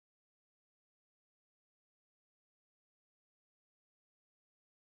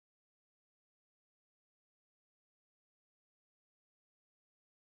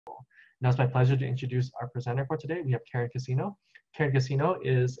Now it's my pleasure to introduce our presenter for today. We have Karen Casino. Karen Casino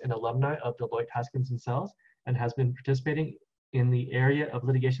is an alumni of Deloitte Haskins & Sells and has been participating in the area of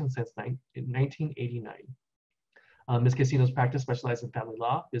litigation since 1989. Ms. Casino's practice specializes in family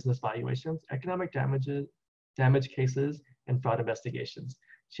law, business valuations, economic damage cases, and fraud investigations.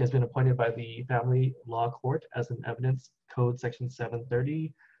 She has been appointed by the Family Law Court as an Evidence Code Section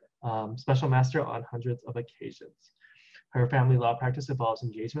 730 special master on hundreds of occasions. Her family law practice involves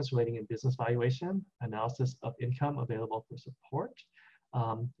engagements relating in business valuation, analysis of income available for support,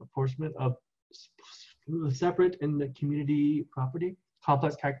 apportionment of separate and community property,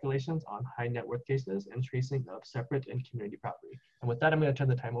 complex calculations on high net worth cases, and tracing of separate and community property. And with that, I'm going to turn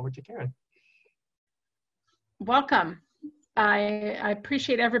the time over to Karen. Welcome. I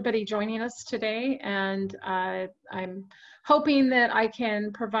appreciate everybody joining us today, and I'm hoping that I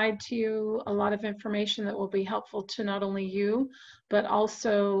can provide to you a lot of information that will be helpful to not only you, but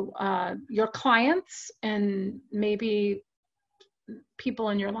also your clients and maybe people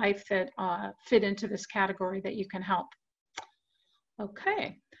in your life that fit into this category that you can help.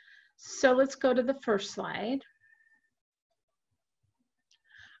 Okay, so let's go to the first slide.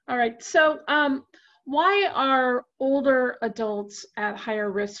 All right, so why are older adults at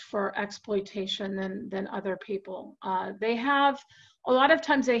higher risk for exploitation than other people? They have, a lot of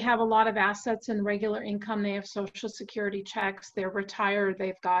times they have a lot of assets and regular income. They have Social Security checks, they're retired,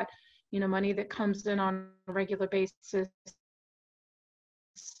 they've got, you know, money that comes in on a regular basis.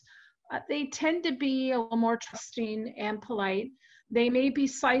 They tend to be a little more trusting and polite. They may be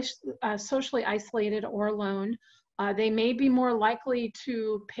socially isolated or alone. They may be more likely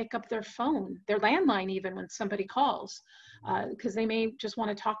to pick up their phone, their landline even when somebody calls, because they may just want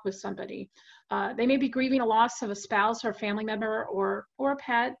to talk with somebody. They may be grieving a loss of a spouse or family member or a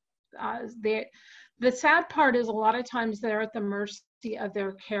pet. The sad part is a lot of times they're at the mercy of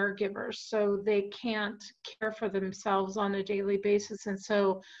their caregivers, so they can't care for themselves on a daily basis, and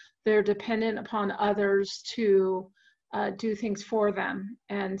so they're dependent upon others to do things for them,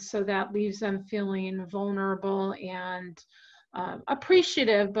 and so that leaves them feeling vulnerable and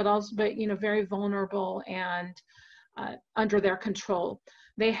appreciative, but you know, very vulnerable and under their control.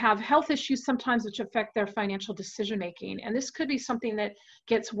 They have health issues sometimes which affect their financial decision making, and this could be something that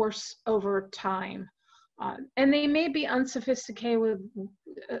gets worse over time. And they may be unsophisticated with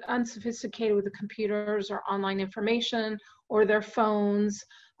the computers or online information or their phones,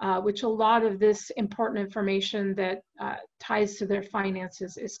 which a lot of this important information that ties to their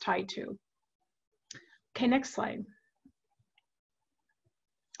finances is tied to. Okay, next slide.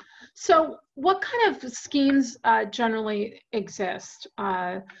 So what kind of schemes generally exist?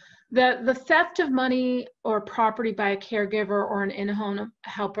 The theft of money or property by a caregiver or an in-home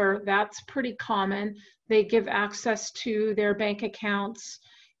helper, that's pretty common. They give access to their bank accounts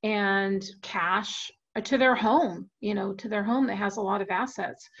and cash to their home, you know, to their home that has a lot of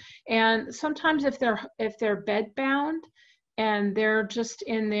assets. And sometimes if they're bed bound and they're just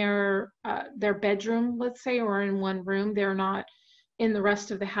in their bedroom, let's say, or in one room, they're not in the rest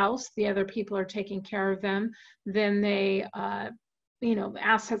of the house, the other people are taking care of them, then they, you know,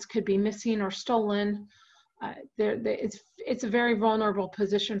 assets could be missing or stolen. It's a very vulnerable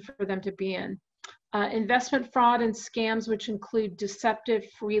position for them to be in. Investment fraud and scams, which include deceptive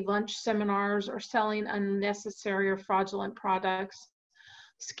free lunch seminars or selling unnecessary or fraudulent products.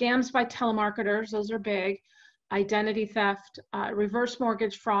 Scams by telemarketers, those are big. Identity theft, reverse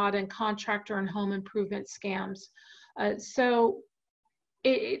mortgage fraud, and contractor and home improvement scams.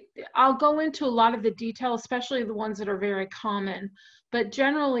 I'll go into a lot of the detail, especially the ones that are very common, but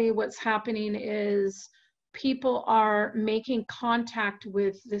generally what's happening is people are making contact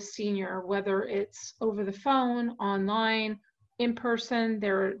with the senior, whether it's over the phone, online, in person.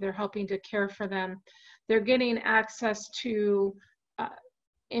 They're helping to care for them. They're getting access to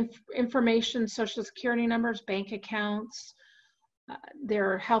information, Social Security numbers, bank accounts,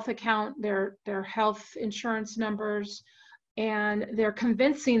 their health account, their health insurance numbers, and they're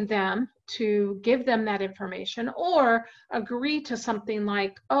convincing them to give them that information or agree to something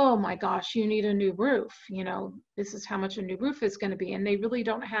like, oh my gosh, you need a new roof. You know, this is how much a new roof is going to be. And they really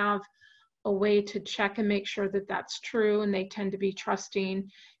don't have a way to check and make sure that that's true. And they tend to be trusting.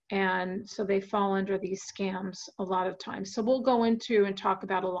 And so they fall under these scams a lot of times. So we'll go into and talk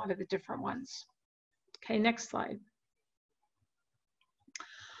about a lot of the different ones. Okay, next slide.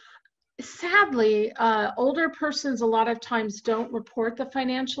 Sadly, older persons a lot of times don't report the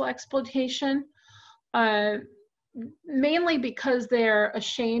financial exploitation, mainly because they're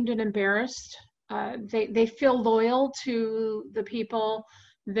ashamed and embarrassed. They feel loyal to the people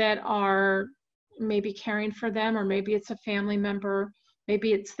that are maybe caring for them, or maybe it's a family member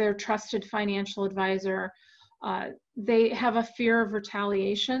maybe it's their trusted financial advisor. They have a fear of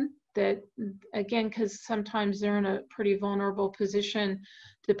retaliation that, again, because sometimes they're in a pretty vulnerable position,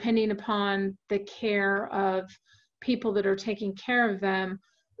 depending upon the care of people that are taking care of them.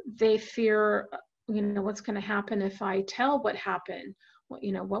 They fear, what's going to happen if I tell what happened?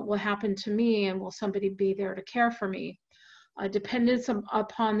 What will happen to me, and will somebody be there to care for me? Dependence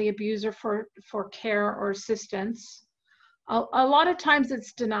upon the abuser for care or assistance. A lot of times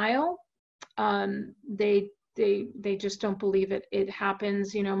it's denial. They just don't believe it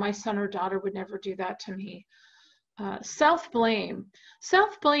happens. My son or daughter would never do that to me. Self-blame.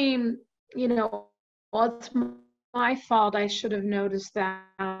 Self-blame, well, it's my fault. I should have noticed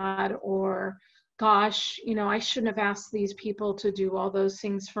that. Or, gosh, I shouldn't have asked these people to do all those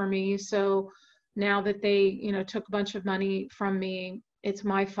things for me. So now that they, took a bunch of money from me, it's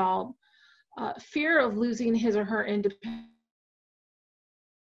my fault. Fear of losing his or her independence.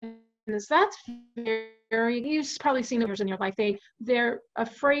 That's very, you've probably seen it in your life. They're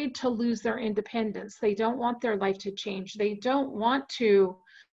afraid to lose their independence. They don't want their life to change. They don't want to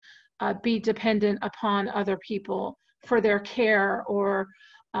be dependent upon other people for their care, or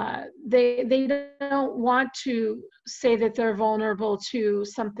they don't want to say that they're vulnerable to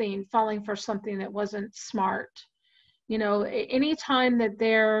something, falling for something that wasn't smart. Anytime that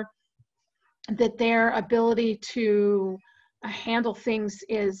their ability to handle things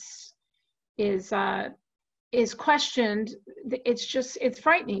is questioned, it's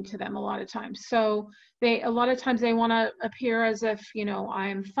frightening to them a lot of times. So a lot of times they want to appear as if,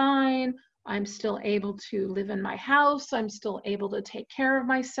 I'm fine, I'm still able to live in my house, I'm still able to take care of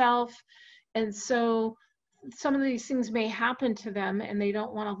myself. And so some of these things may happen to them, and they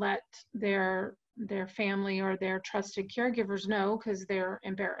don't want to let their family or their trusted caregivers know because they're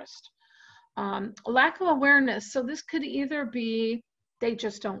embarrassed. Lack of awareness. So this could either be they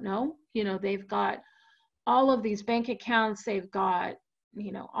just don't know. They've got all of these bank accounts, they've got,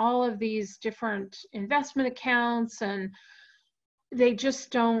 all of these different investment accounts, and they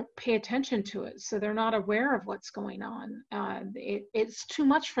just don't pay attention to it. So they're not aware of what's going on. It's too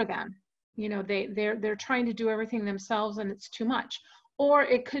much for them. They're trying to do everything themselves, and it's too much. Or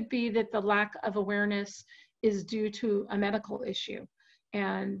it could be that the lack of awareness is due to a medical issue,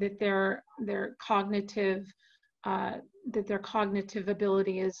 and that their cognitive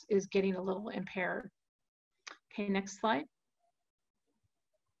ability is getting a little impaired. Okay, next slide.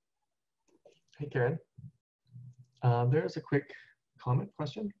 Hey, Karen. There's a quick comment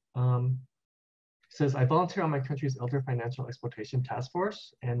question. It says, I volunteer on my country's Elder Financial Exploitation Task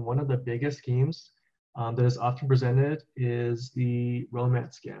Force, and one of the biggest schemes that is often presented is the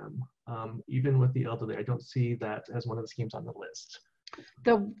romance scam. Even with the elderly, I don't see that as one of the schemes on the list.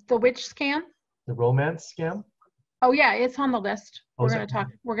 The which scam? The romance scam? Oh yeah, it's on the list. Oh,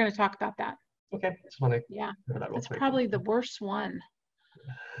 we're going to talk about that. Okay, just want to it's probably the worst one.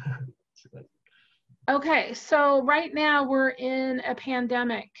 Okay, so right now we're in a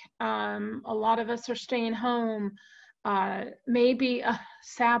pandemic. A lot of us are staying home. Maybe,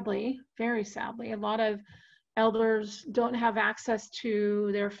 sadly, very sadly, a lot of elders don't have access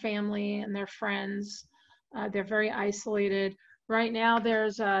to their family and their friends. They're very isolated. Right now,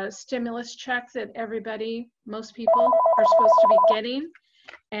 there's a stimulus check that most people are supposed to be getting,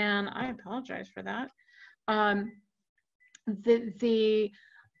 and I apologize for that.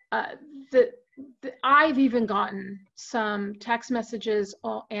 I've even gotten some text messages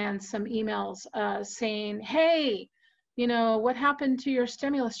and some emails saying, hey, what happened to your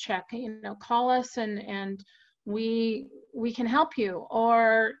stimulus check? Call us and we can help you.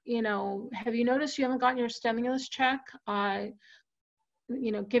 Or, have you noticed you haven't gotten your stimulus check?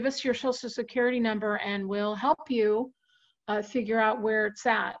 Give us your Social Security number and we'll help you figure out where it's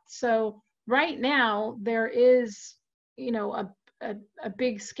at. So right now there is, a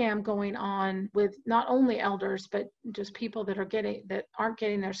big scam going on with not only elders, but just people that aren't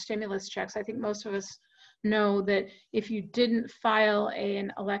getting their stimulus checks. I think most of us know that if you didn't file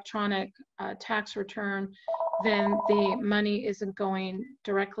an electronic tax return, then the money isn't going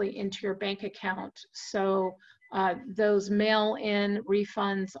directly into your bank account. So those mail-in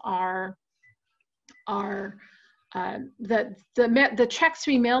refunds are the checks to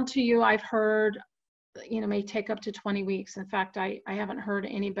be mailed to you, I've heard, may take up to 20 weeks. In fact, I haven't heard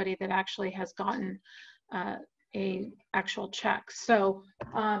anybody that actually has gotten a actual check. So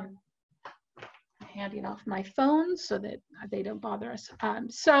I'm handing off my phone so that they don't bother us.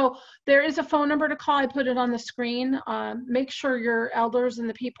 So there is a phone number to call. I put it on the screen. Make sure your elders and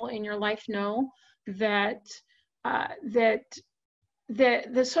the people in your life know that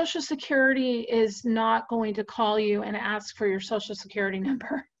the Social Security is not going to call you and ask for your Social Security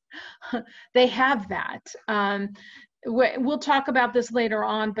number. They have that. We'll talk about this later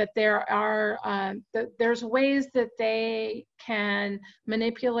on, but there's ways that they can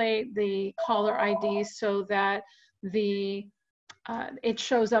manipulate the caller ID so that it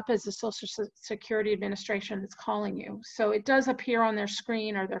shows up as the Social Security Administration that's calling you. So it does appear on their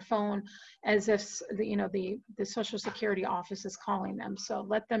screen or their phone as if the Social Security office is calling them. So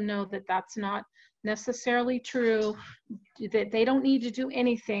let them know that that's not necessarily true, that they don't need to do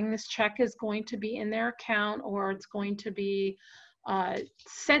anything. This check is going to be in their account, or it's going to be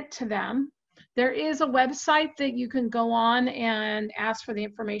sent to them. There is a website that you can go on and ask for the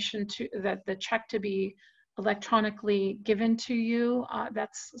information that the check to be electronically given to you.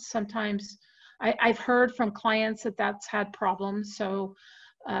 That's sometimes, I've heard from clients that that's had problems. So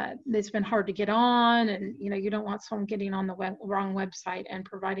it's been hard to get on, and you don't want someone getting on the wrong website and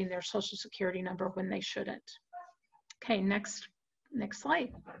providing their Social Security number when they shouldn't. Okay, next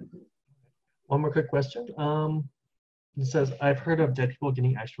slide. One more quick question. It says, I've heard of dead people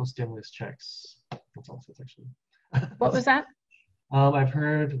getting actual stimulus checks. That's all it says, actually. What was that? I've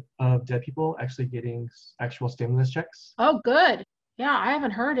heard of dead people actually getting actual stimulus checks. Oh, good. Yeah, I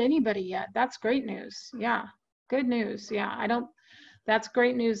haven't heard anybody yet. That's great news. Yeah, good news. Yeah, that's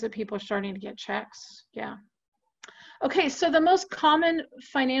great news that people are starting to get checks. Yeah. Okay, so the most common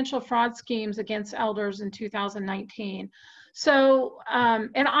financial fraud schemes against elders in 2019. So,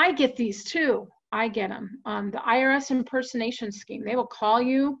 and I get these too. I get them. The IRS impersonation scheme. They will call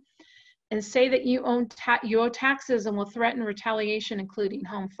you and say that you owe taxes and will threaten retaliation, including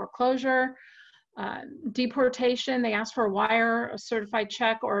home foreclosure, deportation. They ask for a wire, a certified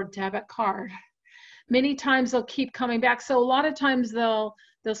check, or a debit card. Many times they'll keep coming back. So a lot of times they'll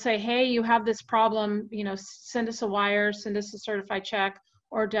say, hey, you have this problem, send us a wire, send us a certified check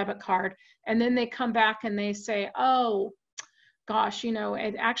or a debit card. And then they come back and they say, oh, gosh,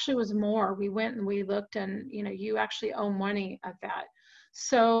 it actually was more. We went and we looked, and, you actually owe money of that.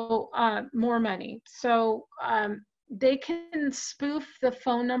 So more money. So they can spoof the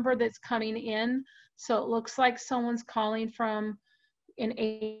phone number that's coming in. So it looks like someone's calling from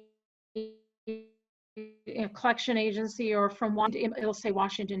a collection agency, or from it'll say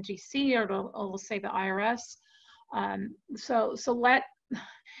Washington, D.C., or it'll say the IRS.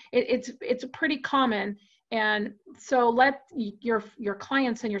 It's pretty common. And so let your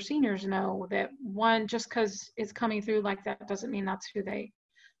clients and your seniors know that, one, just because it's coming through like that doesn't mean that's who they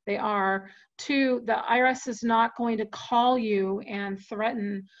are. Two, the IRS is not going to call you and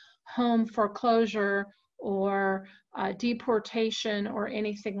threaten home foreclosure or deportation or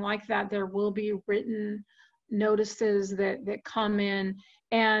anything like that. There will be written notices that come in.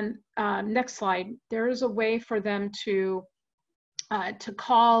 And next slide, there is a way for them to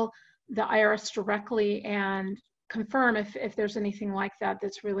call the IRS directly and confirm if there's anything like that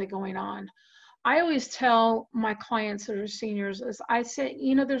that's really going on. I always tell my clients that are seniors, is I say,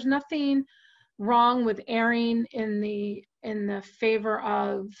 there's nothing wrong with erring in the favor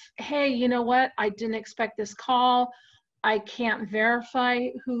of, hey, you know what? I didn't expect this call. I can't verify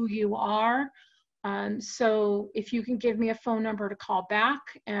who you are. So if you can give me a phone number to call back,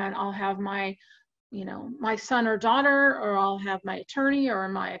 and I'll have my son or daughter, or I'll have my attorney or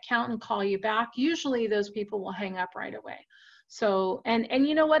my accountant call you back. Usually those people will hang up right away. So, and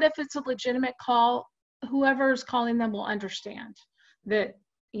you know what, if it's a legitimate call, whoever's calling them will understand that,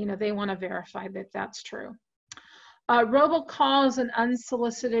 they want to verify that that's true. Robocalls and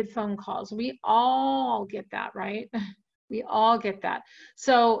unsolicited phone calls. We all get that, right? We all get that.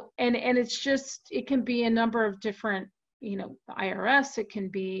 So, and it's just, it can be a number of different, the IRS, it can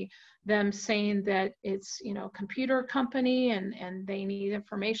be them saying that it's, a computer company and they need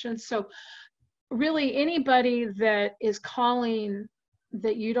information. So really anybody that is calling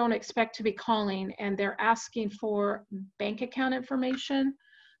that you don't expect to be calling, and they're asking for bank account information,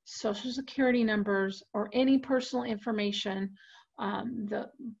 Social Security numbers, or any personal information,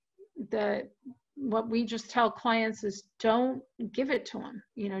 what we just tell clients is don't give it to them.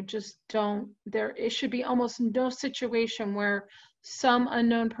 Just don't. It should be almost no situation where some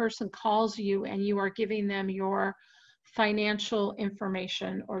unknown person calls you and you are giving them your financial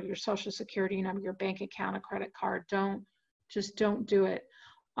information or your Social Security number, your bank account, a credit card. Don't do it.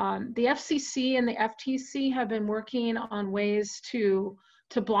 The FCC and the FTC have been working on ways to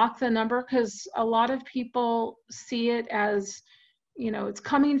block the number, because a lot of people see it as, it's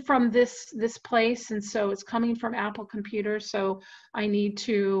coming from this place, and so it's coming from Apple computers, so I need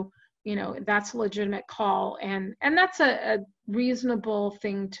to, that's a legitimate call, and that's reasonable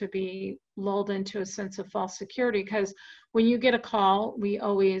thing to be lulled into a sense of false security, because when you get a call, we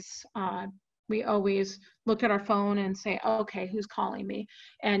always look at our phone and say, okay, who's calling me?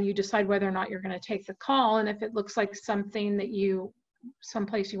 And you decide whether or not you're going to take the call. And if it looks like something that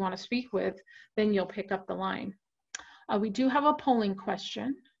someplace you want to speak with, then you'll pick up the line. We do have a polling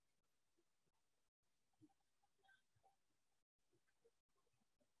question.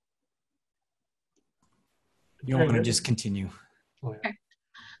 You want to just continue. Okay.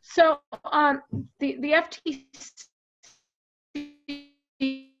 So the FTC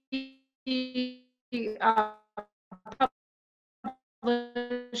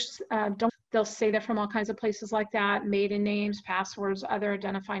they'll say that from all kinds of places like that, maiden names, passwords, other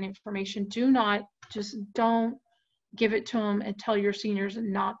identifying information. Don't give it to them, and tell your seniors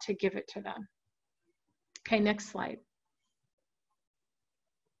not to give it to them. Okay, next slide.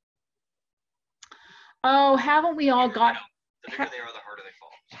 Oh, haven't we all got? The bigger they are, the harder they fall.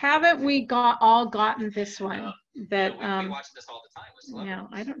 Haven't we all gotten this one? That we watch this all the time. Yeah,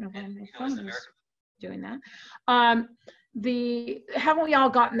 I don't know why my phone is doing that. Haven't we all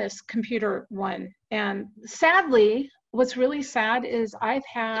gotten this computer one? And sadly, what's really sad is I've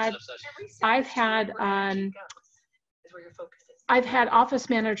had office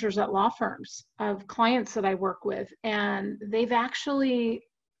managers at law firms of clients that I work with, and the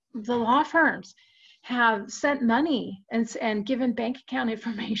law firms have sent money and given bank account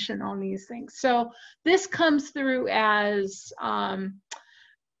information on these things. So this comes through as,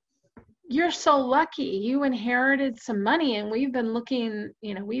 you're so lucky you inherited some money, and we've been looking,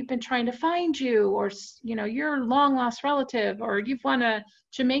 we've been trying to find you, or, you're a long lost relative, or you've won a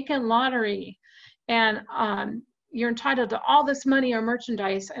Jamaican lottery, and you're entitled to all this money or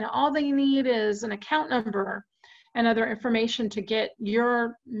merchandise, and all they need is an account number and other information to get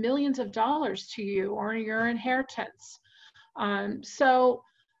your millions of dollars to you or your inheritance. So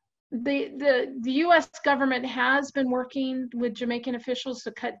the U.S. government has been working with Jamaican officials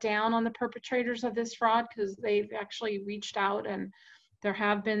to cut down on the perpetrators of this fraud, because they've actually reached out, and there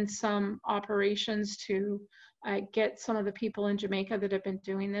have been some operations to get some of the people in Jamaica that have been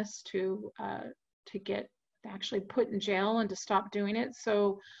doing this to get actually put in jail and to stop doing it.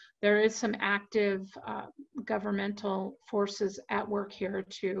 So there is some active governmental forces at work here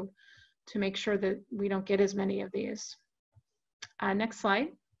to make sure that we don't get as many of these. Next slide.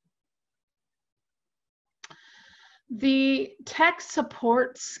 The tech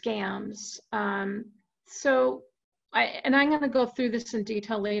support scams. So I'm going to go through this in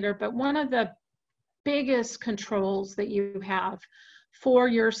detail later, but one of the biggest controls that you have for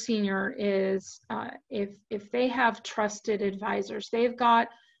your senior is if they have trusted advisors, they've got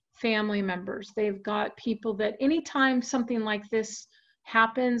family members, they've got people that anytime something like this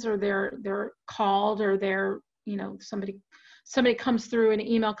happens, or they're called, or somebody comes through, an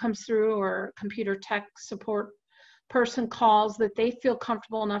email comes through, or computer tech support person calls, that they feel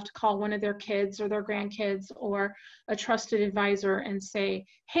comfortable enough to call one of their kids or their grandkids or a trusted advisor and say,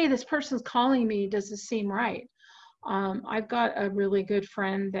 hey, this person's calling me, does this seem right? I've got a really good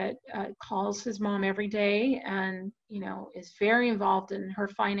friend that calls his mom every day, and is very involved in her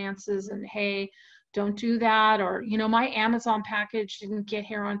finances, and hey, don't do that, or my Amazon package didn't get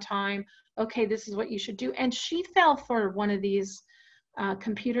here on time, okay, this is what you should do. And she fell for one of these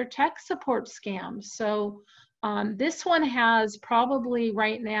computer tech support scams. So this one has probably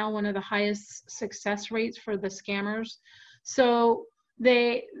right now one of the highest success rates for the scammers. So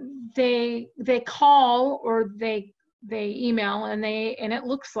they call, or they email, and it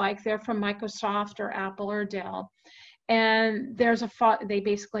looks like they're from Microsoft or Apple or Dell, and they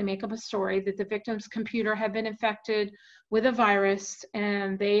basically make up a story that the victim's computer had been infected with a virus,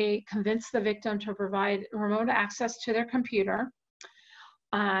 and they convince the victim to provide remote access to their computer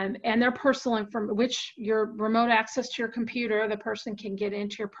and their personal information, which your remote access to your computer, the person can get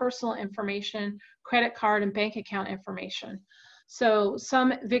into your personal information, credit card and bank account information. So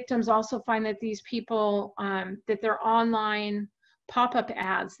some victims also find that these people, that they're online pop-up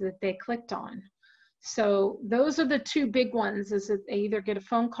ads that they clicked on. So those are the two big ones, is that they either get a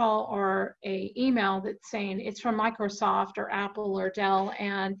phone call or a email that's saying it's from Microsoft or Apple or Dell,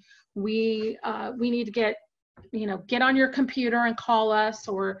 and we need to get on your computer and call us,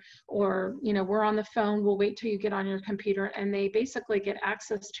 or we're on the phone, we'll wait till you get on your computer. And they basically get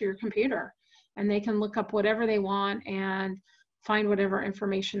access to your computer, and they can look up whatever they want and find whatever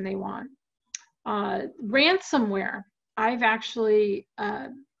information they want. Ransomware. I've actually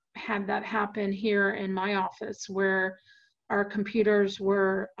had that happen here in my office, where our computers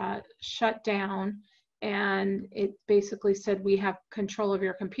were shut down, and it basically said, we have control of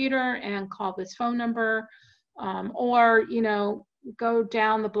your computer and call this phone number. or, you know, go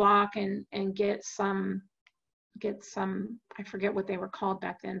down the block and get some, I forget what they were called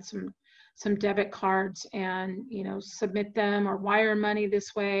back then, some debit cards, and, you know, submit them or wire money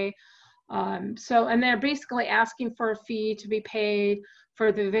this way. So, and they're basically asking for a fee to be paid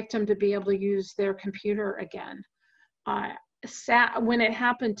for the victim to be able to use their computer again. When it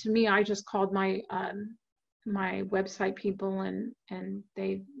happened to me, I just called my my website people, and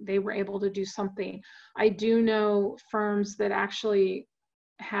they were able to do something. I do know firms that actually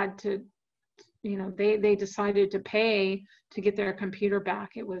had to, you know, they decided to pay to get their computer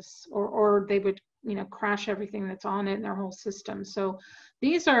back. It was, or they would, you know, crash everything that's on it in their whole system. So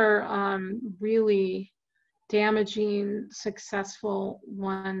these are really damaging, successful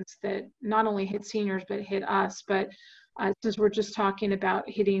ones that not only hit seniors, but hit us. But since we're just talking about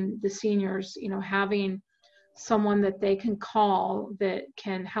hitting the seniors, you know, having someone that they can call that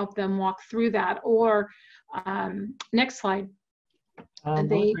can help them walk through that. Or next slide.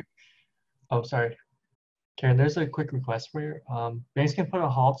 Oh, sorry. Karen, there's a quick request for you. Banks can put a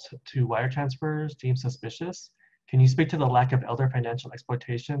halt to wire transfers deemed suspicious. Can you speak to the lack of elder financial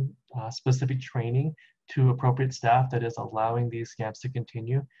exploitation, specific training to appropriate staff that is allowing these scams to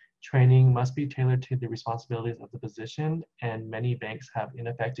continue? Training must be tailored to the responsibilities of the position, and many banks have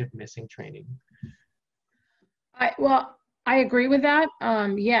ineffective missing training. Well, I agree with that.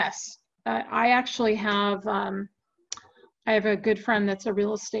 Yes, I actually have, I have a good friend that's a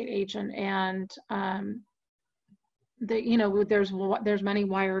real estate agent, and you know, there's money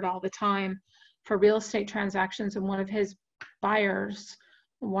wired all the time for real estate transactions, and one of his buyers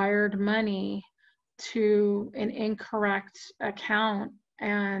wired money to an incorrect account,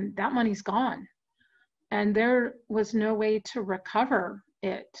 and that money's gone, and there was no way to recover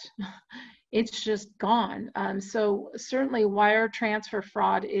it. It's just gone. So certainly wire transfer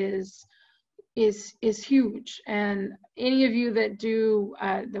fraud is huge, and any of you that do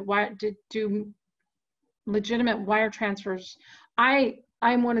do legitimate wire transfers,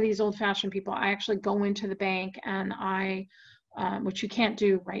 I'm one of these old-fashioned people. I actually go into the bank, and I which you can't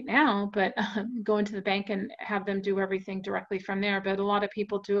do right now, but go into the bank and have them do everything directly from there. But a lot of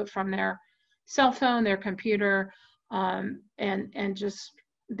people do it from their cell phone, their computer, and just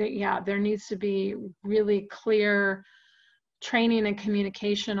there needs to be really clear training and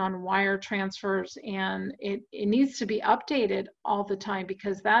communication on wire transfers, and it needs to be updated all the time,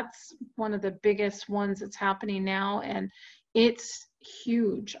 because that's one of the biggest ones that's happening now, and it's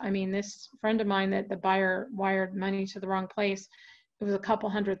huge. I mean, this friend of mine that the buyer wired money to the wrong place, it was a couple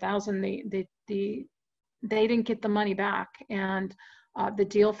 $100,000. They didn't get the money back, and the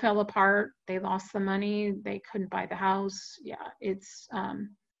deal fell apart. They lost the money. They couldn't buy the house. Yeah, it's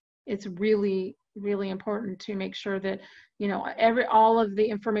really, really important to make sure that, you know, all of the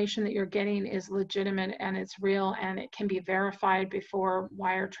information that you're getting is legitimate and it's real, and it can be verified before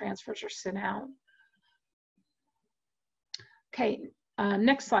wire transfers are sent out. Okay,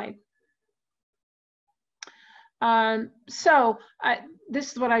 next slide. So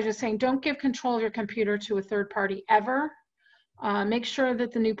this is what I was just saying. Don't give control of your computer to a third party ever. Make sure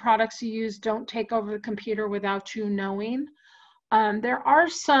that the new products you use don't take over the computer without you knowing. There are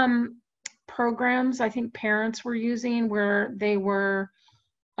some programs I think parents were using where they were,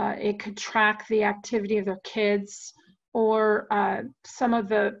 it could track the activity of their kids, or some of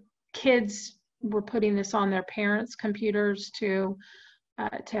the kids were putting this on their parents' computers to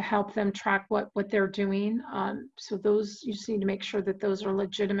help them track what they're doing. So those, you just need to make sure that those are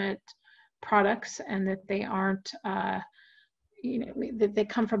legitimate products, and that they aren't, you know, that they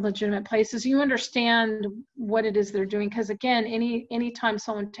come from legitimate places. You understand what it is they're doing, because again, anytime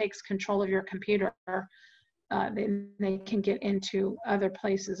someone takes control of your computer, they can get into other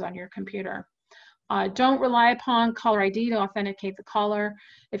places on your computer. Don't rely upon caller ID to authenticate the caller.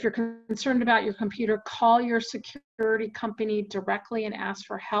 If you're concerned about your computer, call your security company directly and ask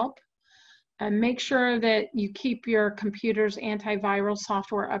for help. And make sure that you keep your computer's antiviral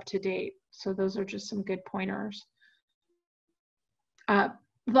software up to date. So those are just some good pointers. A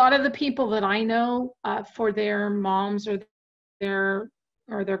lot of the people that I know, for their moms or their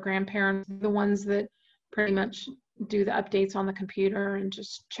grandparents, the ones that pretty much do the updates on the computer and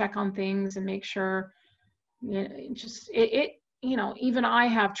just check on things and make sure, you know, even I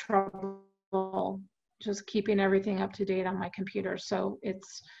have trouble just keeping everything up to date on my computer. So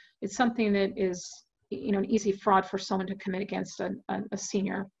it's something that is, you know, an easy fraud for someone to commit against a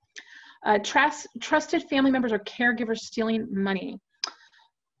senior. Trusted family members or caregivers stealing money.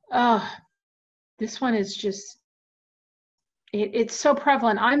 This one is just, it's so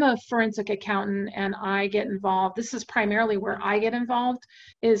prevalent. I'm a forensic accountant, and I get involved. This is primarily where I get involved,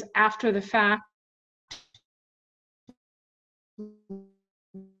 is after the fact,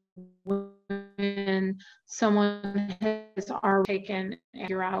 when someone has already taken and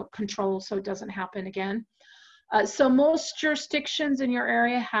figure out control so it doesn't happen again. So most jurisdictions in your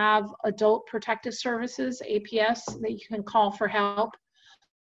area have Adult Protective Services, APS, that you can call for help.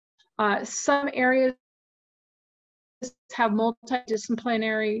 Some areas have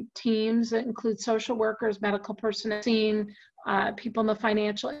multidisciplinary teams that include social workers, medical personnel, people in the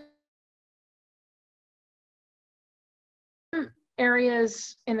financial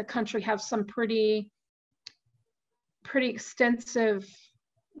areas in the country have some pretty extensive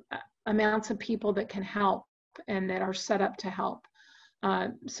amounts of people that can help and that are set up to help.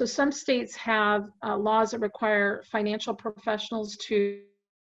 So some states have laws that require financial professionals to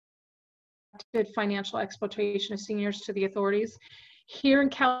financial exploitation of seniors to the authorities. Here in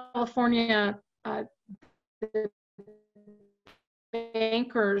California, the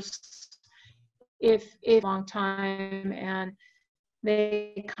bankers, if a long time and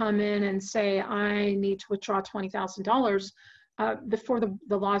they come in and say, I need to withdraw $20,000, before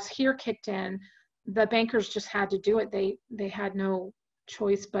the laws here kicked in, the bankers just had to do it. They had no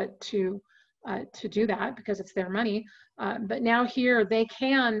choice but to do that because it's their money. But now here they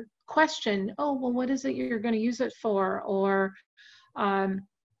can question, oh, well, what is it you're going to use it for? Or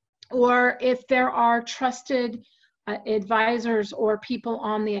if there are trusted advisors or people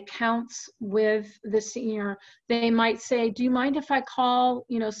on the accounts with the senior, they might say, do you mind if I call,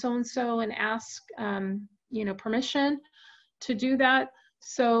 so-and-so and ask, permission to do that?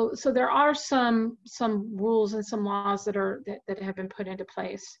 So there are some rules and some laws that have been put into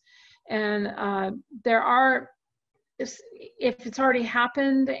place. And there are, if it's already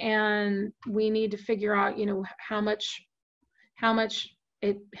happened and we need to figure out, how much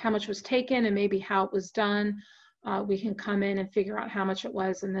was taken and maybe how it was done, we can come in and figure out how much it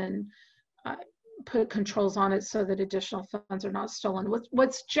was and then put controls on it so that additional funds are not stolen.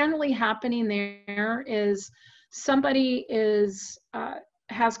 What's generally happening there is somebody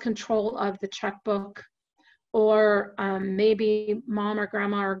has control of the checkbook, or maybe mom or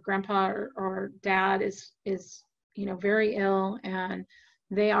grandma or grandpa or dad is very ill and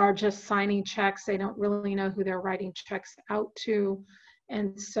they are just signing checks. They don't really know who they're writing checks out to.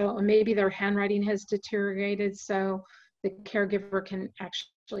 And so maybe their handwriting has deteriorated, so the caregiver can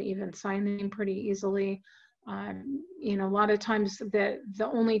actually even sign them pretty easily. A lot of times the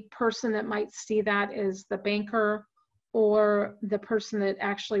only person that might see that is the banker or the person that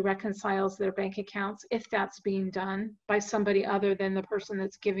actually reconciles their bank accounts, if that's being done by somebody other than the person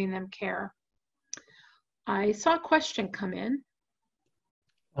that's giving them care. I saw a question come in.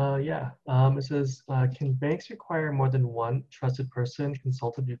 It says, can banks require more than one trusted person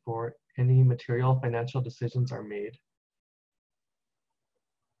consulted before any material financial decisions are made?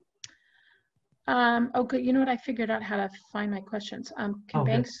 Oh, good. You know what? I figured out how to find my questions. Can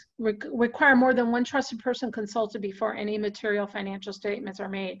banks require more than one trusted person consulted before any material financial statements are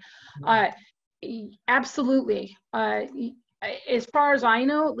made? Absolutely. As far as I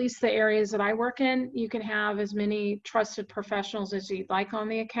know, at least the areas that I work in, you can have as many trusted professionals as you'd like on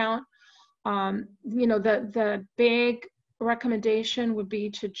the account. The big recommendation would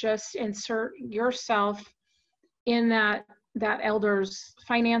be to just insert yourself in that elder's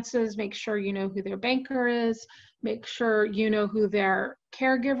finances. Make sure you know who their banker is, make sure you know who their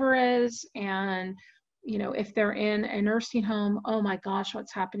caregiver is, and if they're in a nursing home, oh my gosh,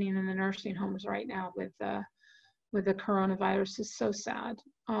 what's happening in the nursing homes right now with the coronavirus is so sad.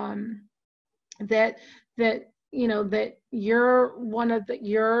 That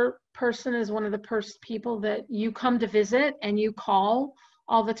your person is one of the people that you come to visit and you call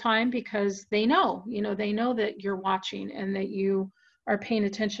all the time, because they know that you're watching and that you are paying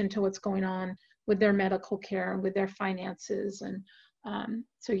attention to what's going on with their medical care and with their finances. And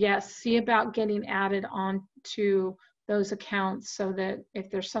so yes, see about getting added on to those accounts so that if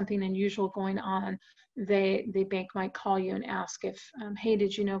there's something unusual going on, the bank might call you and ask if, hey,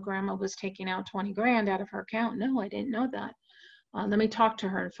 did you know grandma was taking out 20 grand out of her account? No, I didn't know that. Let me talk to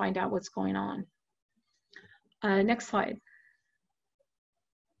her and find out what's going on. Next slide.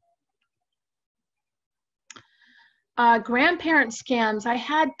 Grandparent scams. I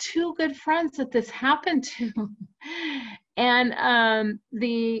had two good friends that this happened to. And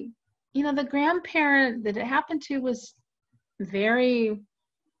the grandparent that it happened to was very,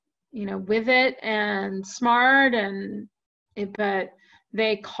 with it and smart, but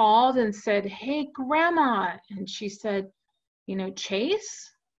they called and said, hey, grandma. And she said, Chase?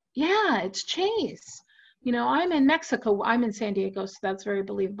 Yeah, it's Chase. I'm in Mexico. I'm in San Diego, so that's very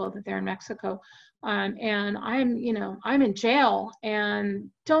believable that they're in Mexico. and I'm in jail, and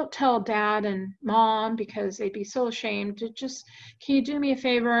don't tell dad and mom because they'd be so ashamed. To just, can you do me a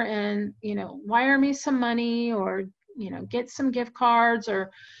favor and, wire me some money, or, get some gift cards, or,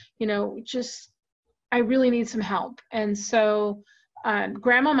 just, I really need some help. And so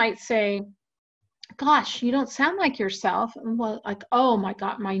grandma might say, gosh, you don't sound like yourself. And well, like, oh my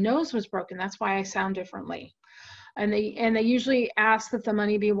God, my nose was broken. That's why I sound differently. And they usually ask that the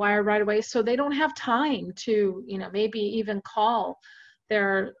money be wired right away, so they don't have time to, maybe even call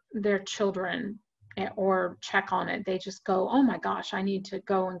their children or check on it. They just go, oh my gosh, I need to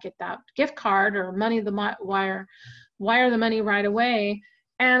go and get that gift card or wire the money right away.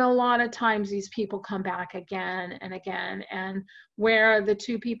 And a lot of times these people come back again and again. And where the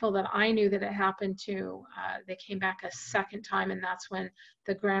two people that I knew that it happened to, they came back a second time, and that's when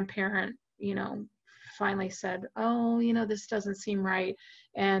the grandparent, finally said, oh, this doesn't seem right,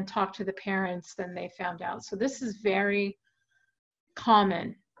 and talked to the parents, then they found out. So this is very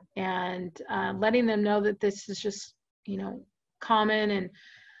common, and letting them know that this is just, common. And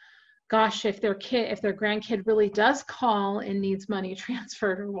gosh, if their grandkid really does call and needs money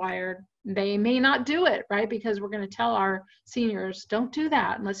transferred or wired, they may not do it, right? Because we're going to tell our seniors, don't do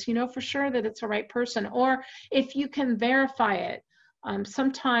that unless you know for sure that it's the right person, or if you can verify it.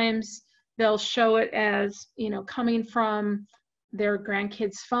 Sometimes they'll show it as, coming from their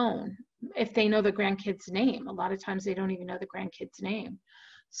grandkid's phone, if they know the grandkid's name. A lot of times they don't even know the grandkid's name.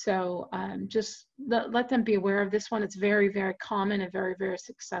 So just let them be aware of this one. It's very, very common and very, very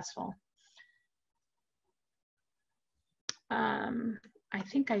successful. I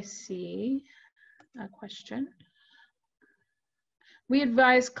think I see a question. We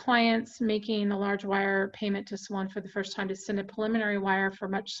advise clients making a large wire payment to someone for the first time to send a preliminary wire for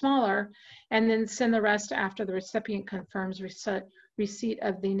much smaller, and then send the rest after the recipient confirms receipt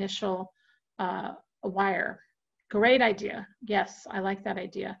of the initial wire. Great idea. Yes, I like that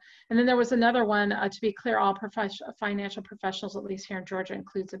idea. And then there was another one, to be clear, all financial professionals, at least here in Georgia,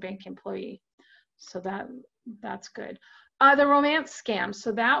 includes a bank employee. So that's good. The romance scam.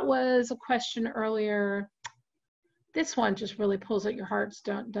 So that was a question earlier. This one just really pulls at your hearts,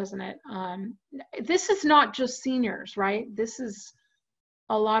 doesn't it? This is not just seniors, right? This is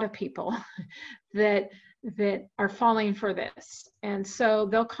a lot of people that are falling for this. And so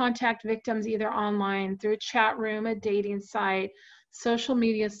they'll contact victims either online, through a chat room, a dating site, social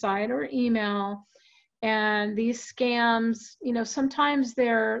media site, or email. And these scams, sometimes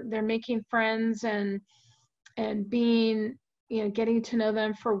they're making friends and being, getting to know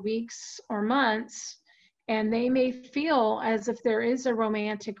them for weeks or months. And they may feel as if there is a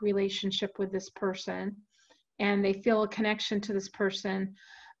romantic relationship with this person, and they feel a connection to this person.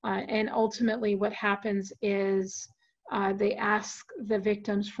 And ultimately what happens is they ask the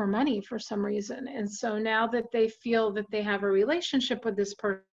victims for money for some reason. And so now that they feel that they have a relationship with this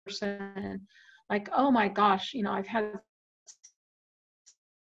person, like, oh my gosh, I've had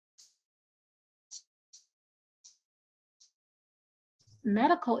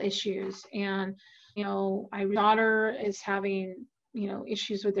medical issues, and my daughter is having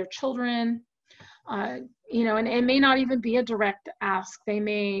issues with their children, and it may not even be a direct ask. They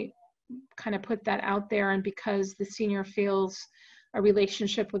may kind of put that out there, and because the senior feels a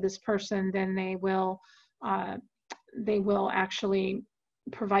relationship with this person, then they will actually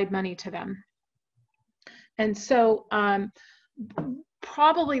provide money to them. And so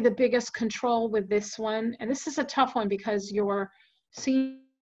probably the biggest control with this one, and this is a tough one because your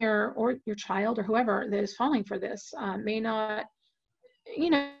senior or your child or whoever that is falling for this may not,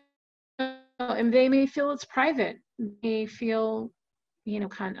 and they may feel it's private. They feel,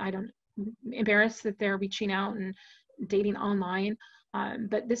 embarrassed that they're reaching out and dating online.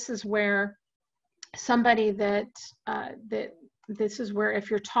 But this is where somebody this is where if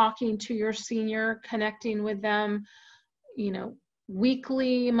you're talking to your senior, connecting with them,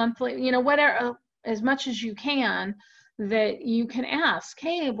 weekly, monthly, whatever, as much as you can, that you can ask,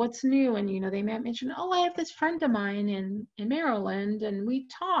 hey, what's new? And, they might mention, oh, I have this friend of mine in Maryland, and we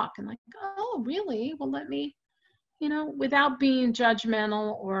talk, and like, oh, really? Well, let me, without being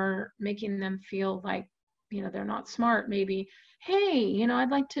judgmental or making them feel like, they're not smart, maybe, hey, I'd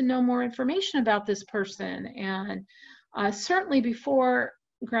like to know more information about this person. And certainly before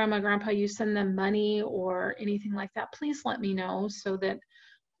grandma, grandpa, you send them money or anything like that, please let me know so that,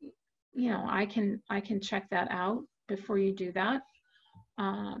 I can check that out before you do that.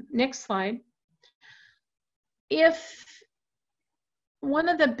 Next slide. If one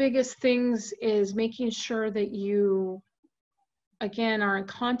of the biggest things is making sure that you, again, are in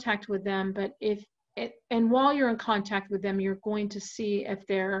contact with them, but and while you're in contact with them, you're going to see if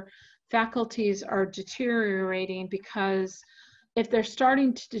they're faculties are deteriorating, because if they're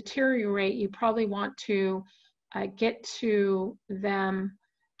starting to deteriorate, you probably want to get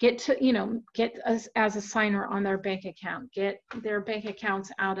us as a signer on their bank account, get their bank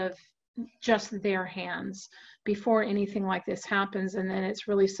accounts out of just their hands before anything like this happens, and then it's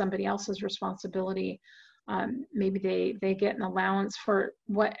really somebody else's responsibility. Maybe they get an allowance for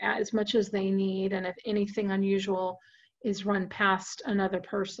as much as they need, and if anything unusual is run past another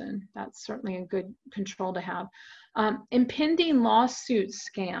person, that's certainly a good control to have. Impending lawsuit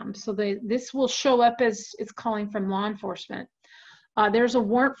scam. So this will show up as it's calling from law enforcement. There's a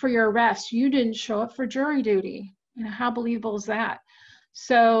warrant for your arrest. You didn't show up for jury duty. You know, how believable is that?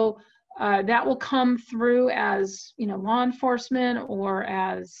 So that will come through as, you know, law enforcement, or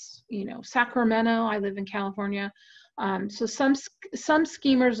as, you know, Sacramento. I live in California. So some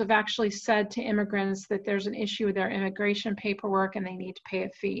schemers have actually said to immigrants that there's an issue with their immigration paperwork and they need to pay a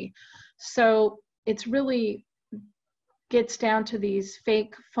fee. So it's really gets down to these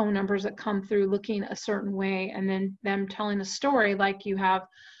fake phone numbers that come through looking a certain way, and then them telling a story like you have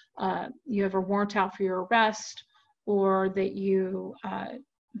a warrant out for your arrest, or that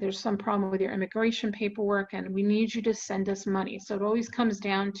there's some problem with your immigration paperwork and we need you to send us money. So it always comes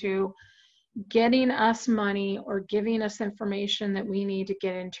down to getting us money or giving us information that we need to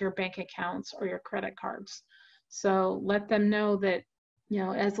get into your bank accounts or your credit cards. So let them know that, you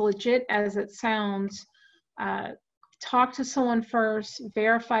know, as legit as it sounds, talk to someone first,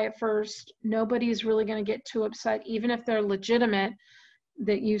 verify it first. Nobody's really going to get too upset, even if they're legitimate,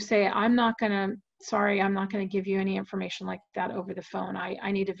 that you say, I'm not going to give you any information like that over the phone.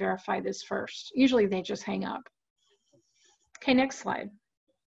 I need to verify this first. Usually they just hang up. Okay, next slide.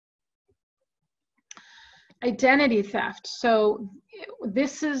 Identity theft. So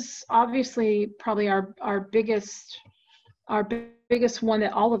this is obviously probably our biggest one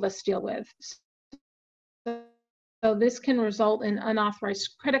that all of us deal with. So this can result in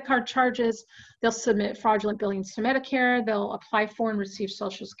unauthorized credit card charges. They'll submit fraudulent billings to Medicare. They'll apply for and receive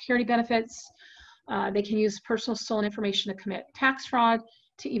Social Security benefits. They can use personal stolen information to commit tax fraud,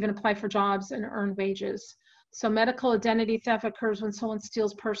 to even apply for jobs and earn wages. So medical identity theft occurs when someone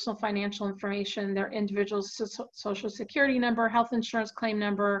steals personal financial information, their individual Social Security number, health insurance claim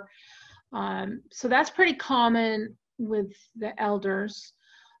number. So that's pretty common with the elders.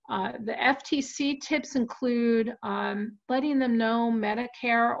 The FTC tips include letting them know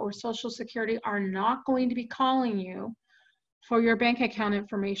Medicare or Social Security are not going to be calling you for your bank account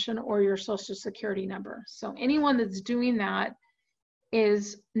information or your Social Security number. So anyone that's doing that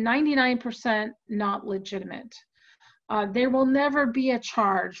is 99% not legitimate. There will never be a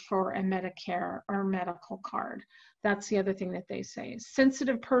charge for a Medicare or medical card. That's the other thing that they say.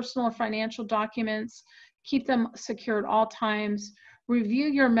 Sensitive personal or financial documents, keep them secure at all times. Review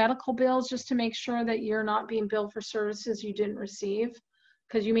your medical bills just to make sure that you're not being billed for services you didn't receive,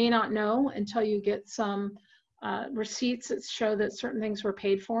 because you may not know until you get some receipts that show that certain things were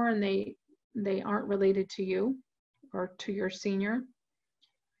paid for and they aren't related to you or to your senior.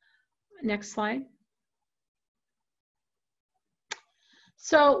 Next slide.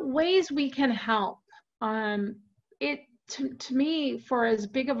 So ways we can help. To me, for as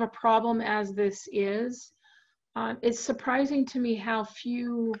big of a problem as this is, it's surprising to me how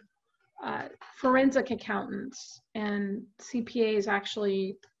few forensic accountants and CPAs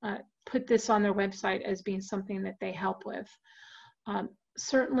actually put this on their website as being something that they help with.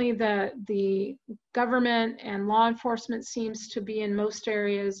 Certainly the government and law enforcement seems to be in most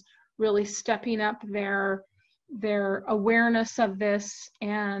areas really stepping up their awareness of this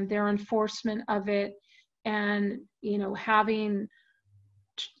and their enforcement of it, and, you know, having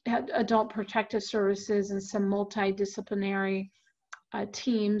adult protective services and some multidisciplinary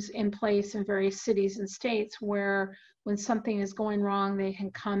teams in place in various cities and states where when something is going wrong, they can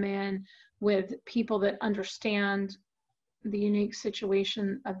come in with people that understand the unique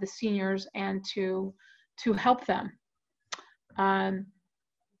situation of the seniors and to help them.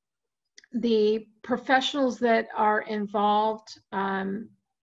 The professionals that are involved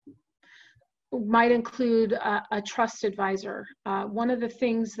might include a trust advisor. One of the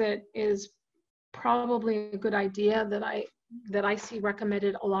things that is probably a good idea that I see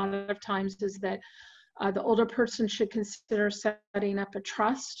recommended a lot of times is that the older person should consider setting up a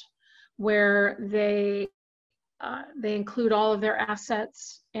trust where they include all of their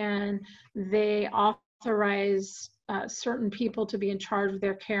assets and they authorize certain people to be in charge of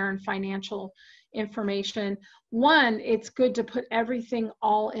their care and financial information. One, it's good to put everything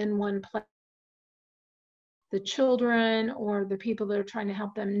all in one place. The children or the people that are trying to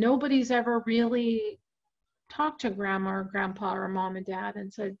help them, nobody's ever really talked to grandma or grandpa or mom and dad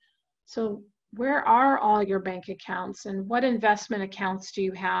and said, So where are all your bank accounts, and what investment accounts do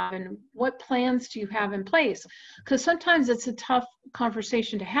you have, and what plans do you have in place? Because sometimes it's a tough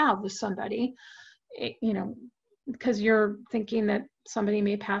conversation to have with somebody, you know, because you're thinking that somebody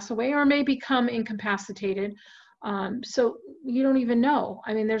may pass away or may become incapacitated. So you don't even know.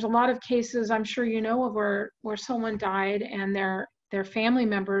 I mean, there's a lot of cases, I'm sure you know, of where someone died and their family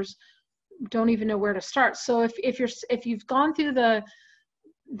members don't even know where to start. So if you've gone through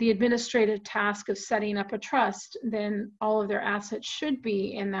the administrative task of setting up a trust, then all of their assets should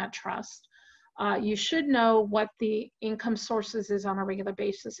be in that trust. You should know what the income sources is on a regular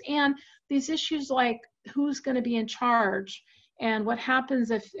basis. And these issues like who's going to be in charge, and what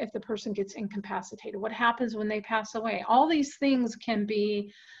happens if the person gets incapacitated, what happens when they pass away, all these things can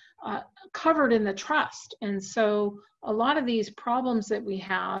be covered in the trust. And so a lot of these problems that we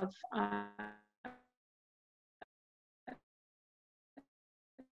have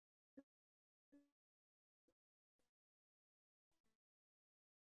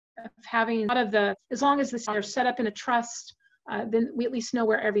having a lot of the, as long as are set up in a trust, then we at least know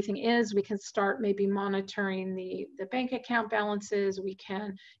where everything is. We can start maybe monitoring the bank account balances. We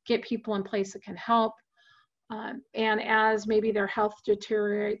can get people in place that can help. And as maybe their health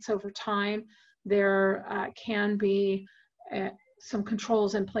deteriorates over time, there can be some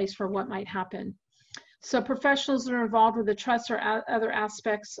controls in place for what might happen. So professionals that are involved with the trust or other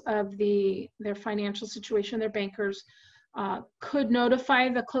aspects of their financial situation, their bankers, could notify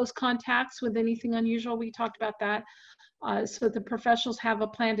the close contacts with anything unusual. We talked about that. So the professionals have a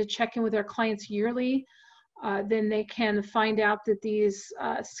plan to check in with their clients yearly. Then they can find out that these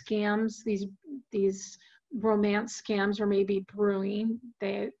scams, these romance scams are maybe brewing.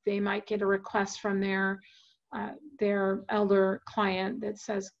 They might get a request from their elder client that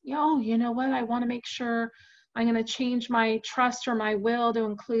says, oh, you know what, I want to make sure I'm going to change my trust or my will to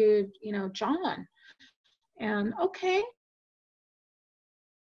include, you know, John. And okay,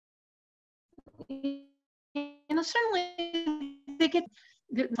 you know, certainly they get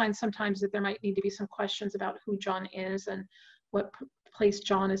find sometimes that there might need to be some questions about who John is and what place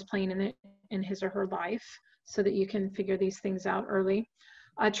John is playing in his or her life, so that you can figure these things out early.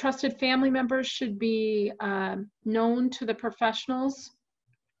 Trusted family members should be known to the professionals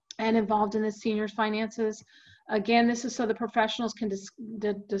and involved in the senior's finances. Again, this is so the professionals can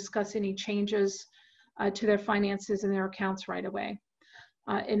discuss any changes to their finances and their accounts right away.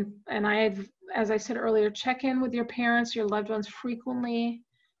 And I've, as I said earlier, check in with your parents, your loved ones frequently.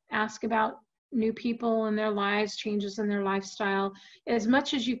 Ask about new people in their lives, changes in their lifestyle. As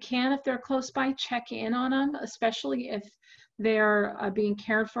much as you can, if they're close by, check in on them, especially if they're being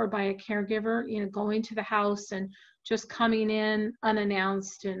cared for by a caregiver, you know, going to the house and just coming in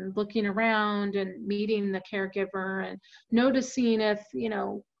unannounced and looking around and meeting the caregiver and noticing if, you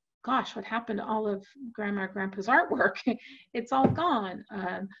know, gosh, what happened to all of grandma or grandpa's artwork? It's all gone.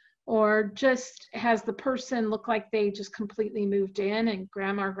 Or just has the person look like they just completely moved in and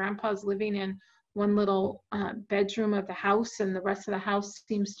grandma or grandpa's living in one little bedroom of the house and the rest of the house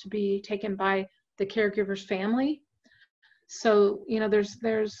seems to be taken by the caregiver's family. So, you know,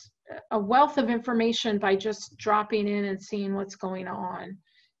 there's a wealth of information by just dropping in and seeing what's going on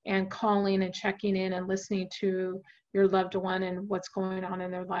and calling and checking in and listening to your loved one and what's going on in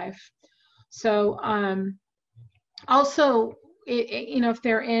their life. So also, you know, if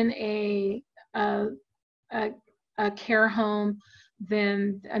they're in a care home,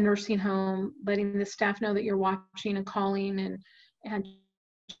 then a nursing home, letting the staff know that you're watching and calling and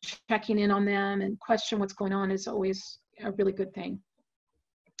checking in on them and question what's going on is always a really good thing.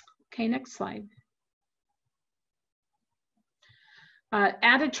 Okay, next slide.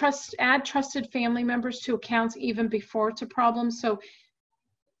 Add trusted family members to accounts even before it's a problem. So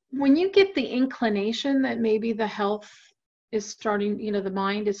when you get the inclination that maybe the health is starting, you know, the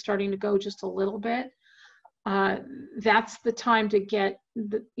mind is starting to go just a little bit, that's the time to get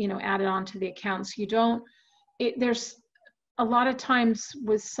the, you know, added onto the accounts. You don't, there's a lot of times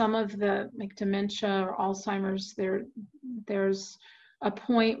with some of the like dementia or Alzheimer's, there's a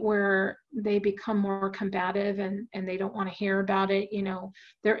point where they become more combative and they don't want to hear about it. You know,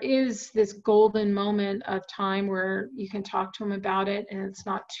 there is this golden moment of time where you can talk to them about it and it's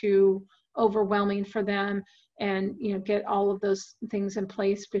not too overwhelming for them, and, you know, get all of those things in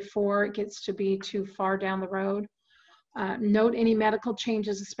place before it gets to be too far down the road. Note any medical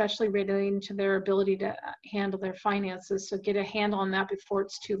changes, especially relating to their ability to handle their finances. So get a handle on that before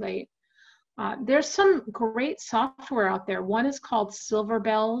it's too late. There's some great software out there. One is called Silver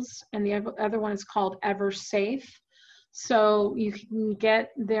Bells and the other one is called EverSafe. So you can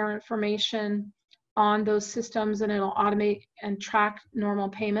get their information on those systems, and it'll automate and track normal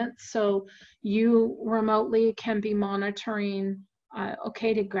payments. So you remotely can be monitoring,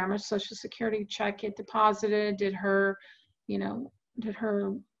 okay, did Grandma's Social Security check get deposited? Did her, did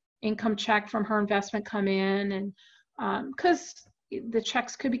her income check from her investment come in? And because the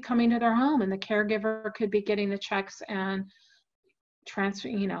checks could be coming to their home, and the caregiver could be getting the checks and transfer,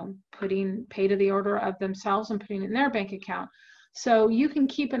 pay to the order of themselves and putting it in their bank account. So you can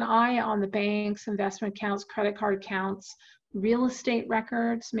keep an eye on the bank's investment accounts, credit card accounts, real estate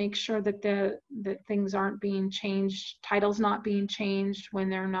records, make sure that that things aren't being changed, titles not being changed when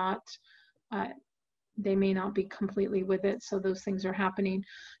they're not, they may not be completely with it. So those things are happening.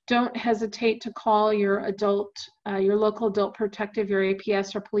 Don't hesitate to call your local adult protective, your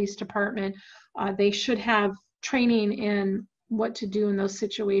APS or police department. They should have training in what to do in those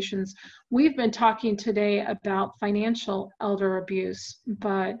situations. We've been talking today about financial elder abuse,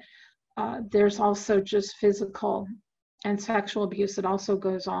 but there's also just physical and sexual abuse that also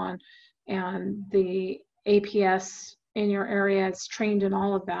goes on. And the APS in your area is trained in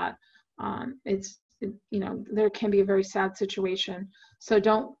all of that. There can be a very sad situation. So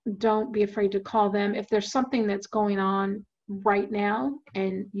don't be afraid to call them. If there's something that's going on right now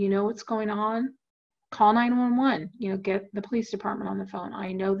and what's going on, call 911, get the police department on the phone.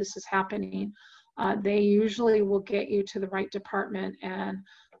 I know this is happening. They usually will get you to the right department and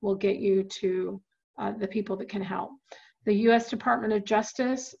will get you to the people that can help. The U.S. Department of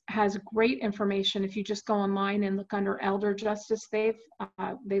Justice has great information. If you just go online and look under Elder Justice, they've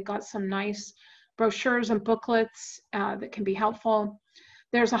got some nice brochures and booklets that can be helpful.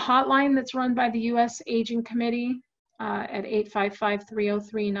 There's a hotline that's run by the U.S. Aging Committee at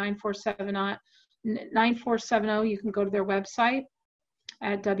 855-303-9470. 9470. You can go to their website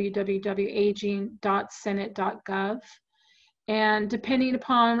at www.aging.senate.gov. And depending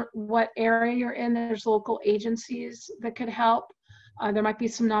upon what area you're in, there's local agencies that could help. There might be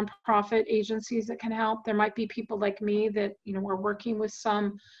some nonprofit agencies that can help. There might be people like me that, we're working with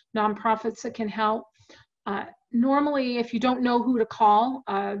some nonprofits that can help. Normally, if you don't know who to call,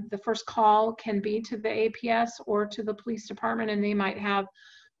 the first call can be to the APS or to the police department, and they might have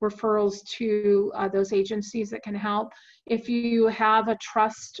referrals to those agencies that can help. If you have a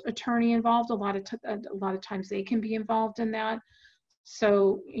trust attorney involved, a lot of times they can be involved in that.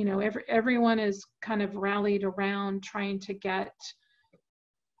 So everyone is kind of rallied around trying to get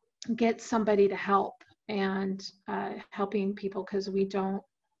somebody to help and helping people, because we don't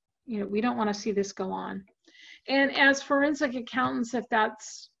want to see this go on. And as forensic accountants, if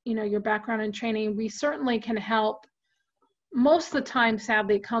that's your background and training, we certainly can help. Most of the time,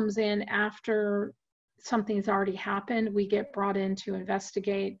 sadly, it comes in after something's already happened. We get brought in to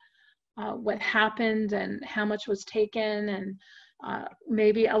investigate what happened and how much was taken. And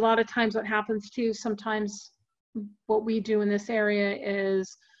maybe a lot of times what happens too, sometimes what we do in this area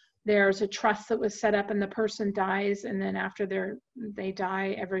is there's a trust that was set up and the person dies. And then after they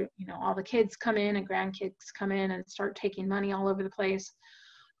die, all the kids come in and grandkids come in and start taking money all over the place.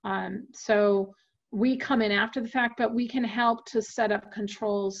 So we come in after the fact, but we can help to set up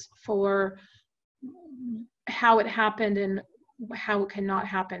controls for how it happened and how it cannot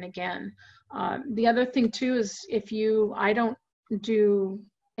happen again. The other thing too is I don't do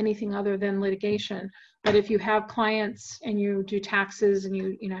anything other than litigation, but if you have clients and you do taxes and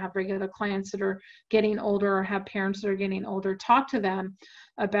you have regular clients that are getting older or have parents that are getting older, talk to them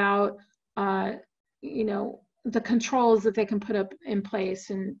about the controls that they can put up in place,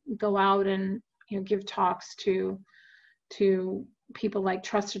 and go out and give talks to people like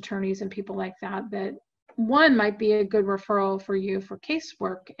trust attorneys and people like that one might be a good referral for you for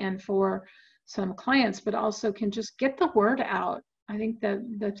casework and for some clients, but also can just get the word out. I think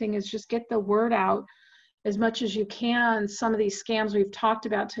the thing is just get the word out as much as you can. Some of these scams we've talked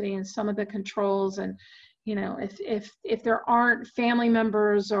about today and some of the controls, and if there aren't family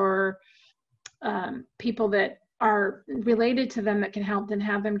members or people that are related to them that can help, then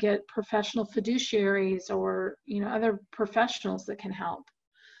have them get professional fiduciaries or other professionals that can help,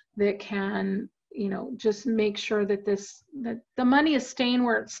 that can just make sure that the money is staying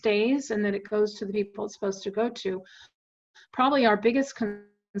where it stays and that it goes to the people it's supposed to go to. Probably our biggest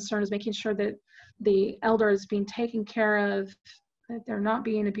concern is making sure that the elder is being taken care of, that they're not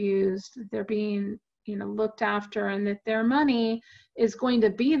being abused, that they're being looked after, and that their money is going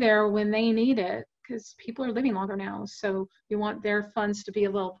to be there when they need it, because people are living longer now. So you want their funds to be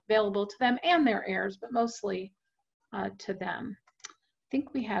available to them and their heirs, but mostly to them. I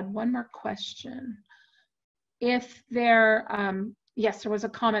think we had one more question. If there, yes, there was a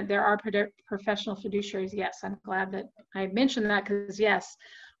comment. There are professional fiduciaries. Yes, I'm glad that I mentioned that, because yes,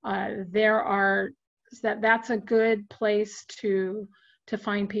 there are. That's a good place to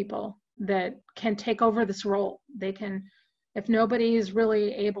find people that can take over this role. They can, if nobody is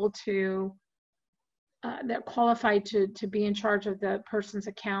really able to, they're qualified to be in charge of the person's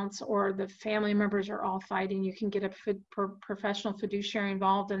accounts, or the family members are all fighting, you can get a professional fiduciary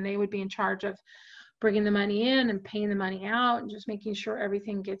involved, and they would be in charge of bringing the money in and paying the money out and just making sure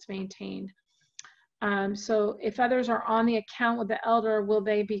everything gets maintained. So if others are on the account with the elder, will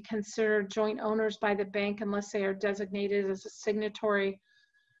they be considered joint owners by the bank unless they are designated as a signatory?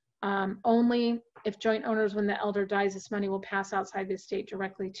 Only if joint owners, when the elder dies, this money will pass outside the estate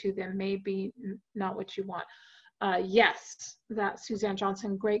directly to them. Maybe not what you want. Yes, that Suzanne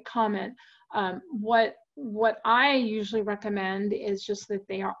Johnson, great comment. What I usually recommend is just that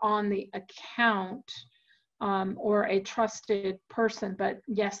they are on the account, or a trusted person. But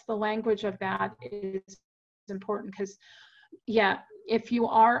yes, the language of that is important, because yeah, if you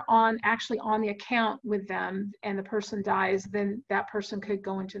are actually on the account with them and the person dies, then that person could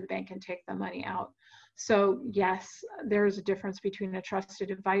go into the bank and take the money out. So yes, there is a difference between a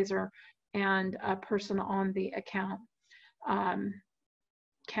trusted advisor and a person on the account.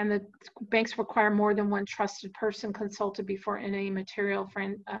 Can the banks require more than one trusted person consulted before any material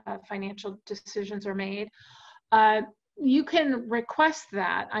financial decisions are made? You can request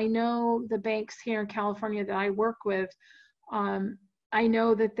that. I know the banks here in California that I work with, I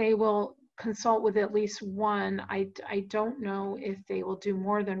know that they will consult with at least one. I don't know if they will do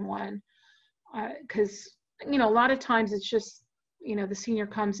more than one, because a lot of times it's just, the senior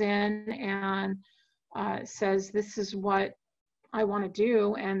comes in and says, this is what I want to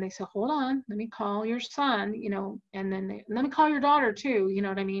do, and they say, hold on, let me call your son, and then let me call your daughter too, you know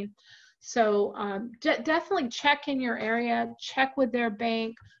what I mean? So definitely check in your area, check with their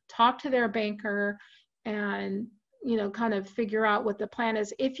bank, talk to their banker, and kind of figure out what the plan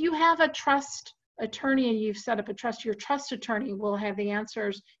is. If you have a trust attorney and you've set up a trust, your trust attorney will have the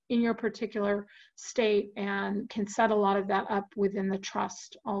answers in your particular state and can set a lot of that up within the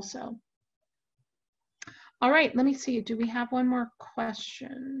trust also. All right, let me see. Do we have one more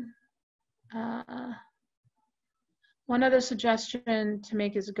question? One other suggestion to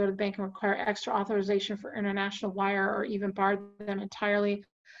make is to go to the bank and require extra authorization for international wire, or even bar them entirely.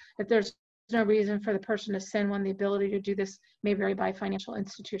 If there's no reason for the person to send one, the ability to do this may vary by financial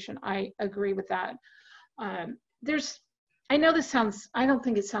institution. I agree with that. I know this sounds, I don't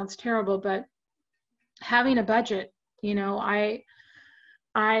think it sounds terrible, but having a budget,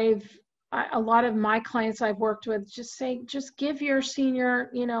 a lot of my clients I've worked with just give your senior,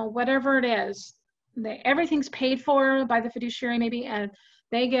 whatever it is. Everything's paid for by the fiduciary maybe, and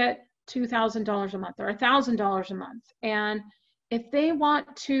they get $2,000 a month or $1,000 a month. And if they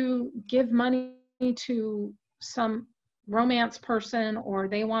want to give money to some romance person, or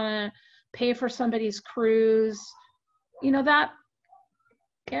they want to pay for somebody's cruise,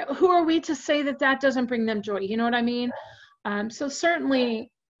 who are we to say that that doesn't bring them joy? You know what I mean? So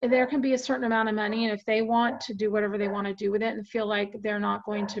certainly there can be a certain amount of money, and if they want to do whatever they want to do with it and feel like they're not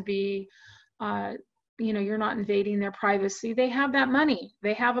going to be, you're not invading their privacy, they have that money.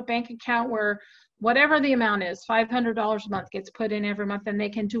 They have a bank account where whatever the amount is, $500 a month gets put in every month, and they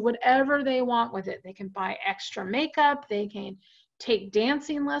can do whatever they want with it. They can buy extra makeup, they can take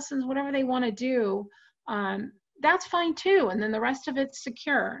dancing lessons, whatever they want to do. That's fine too. And then the rest of it's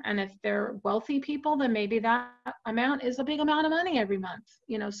secure. And if they're wealthy people, then maybe that amount is a big amount of money every month,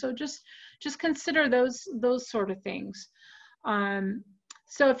 so just consider those sort of things.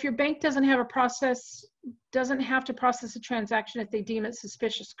 So if your bank doesn't have to process a transaction if they deem it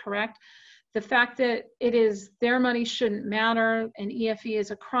suspicious, correct? The fact that it is their money shouldn't matter. An EFE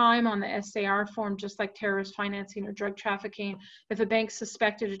is a crime on the SAR form, just like terrorist financing or drug trafficking. If a bank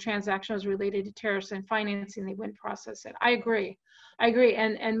suspected a transaction was related to terrorist and financing, they wouldn't process it. I agree.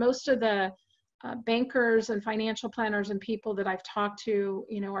 And most of the bankers and financial planners and people that I've talked to,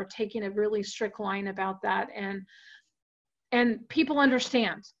 are taking a really strict line about that. And people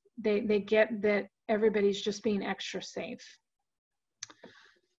understand. They get that everybody's just being extra safe.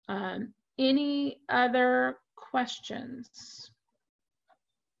 Any other questions?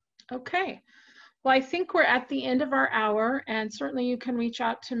 Okay. Well, I think we're at the end of our hour, and certainly you can reach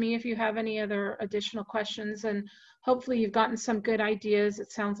out to me if you have any other additional questions, and hopefully you've gotten some good ideas.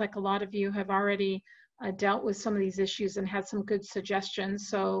 It sounds like a lot of you have already dealt with some of these issues and had some good suggestions.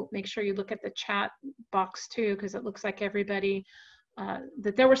 So make sure you look at the chat box too, because it looks like everybody,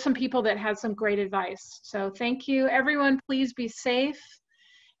 that there were some people that had some great advice. So thank you, everyone. Please be safe,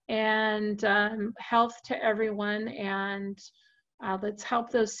 and health to everyone. And Let's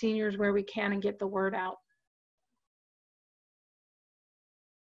help those seniors where we can and get the word out.